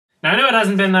Now, I know it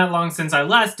hasn't been that long since I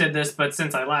last did this, but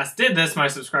since I last did this, my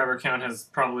subscriber count has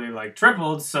probably, like,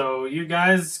 tripled, so you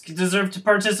guys deserve to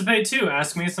participate too.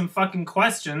 Ask me some fucking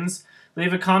questions.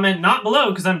 Leave a comment, not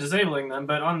below, because I'm disabling them,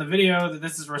 but on the video that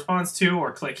this is a response to,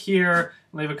 or click here,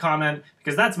 leave a comment,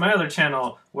 because that's my other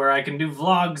channel, where I can do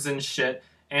vlogs and shit,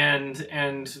 and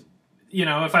you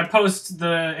know, if I post the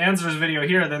answers video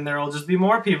here, then there will just be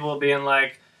more people being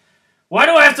like, why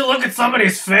do I have to look at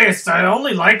somebody's face? I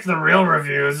only like the real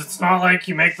reviews. It's not like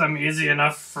you make them easy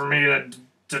enough for me to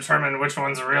determine which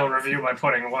one's a real review by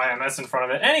putting YMS in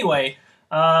front of it. Anyway,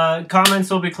 comments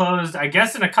will be closed, I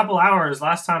guess, in a couple hours.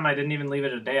 Last time I didn't even leave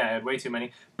it a day. I had way too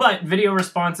many. But video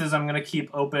responses I'm going to keep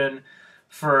open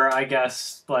for, I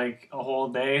guess, like a whole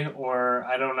day. Or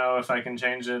I don't know if I can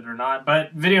change it or not.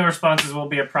 But video responses will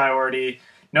be a priority.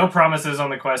 No promises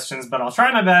on the questions, but I'll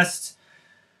try my best.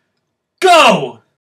 Go!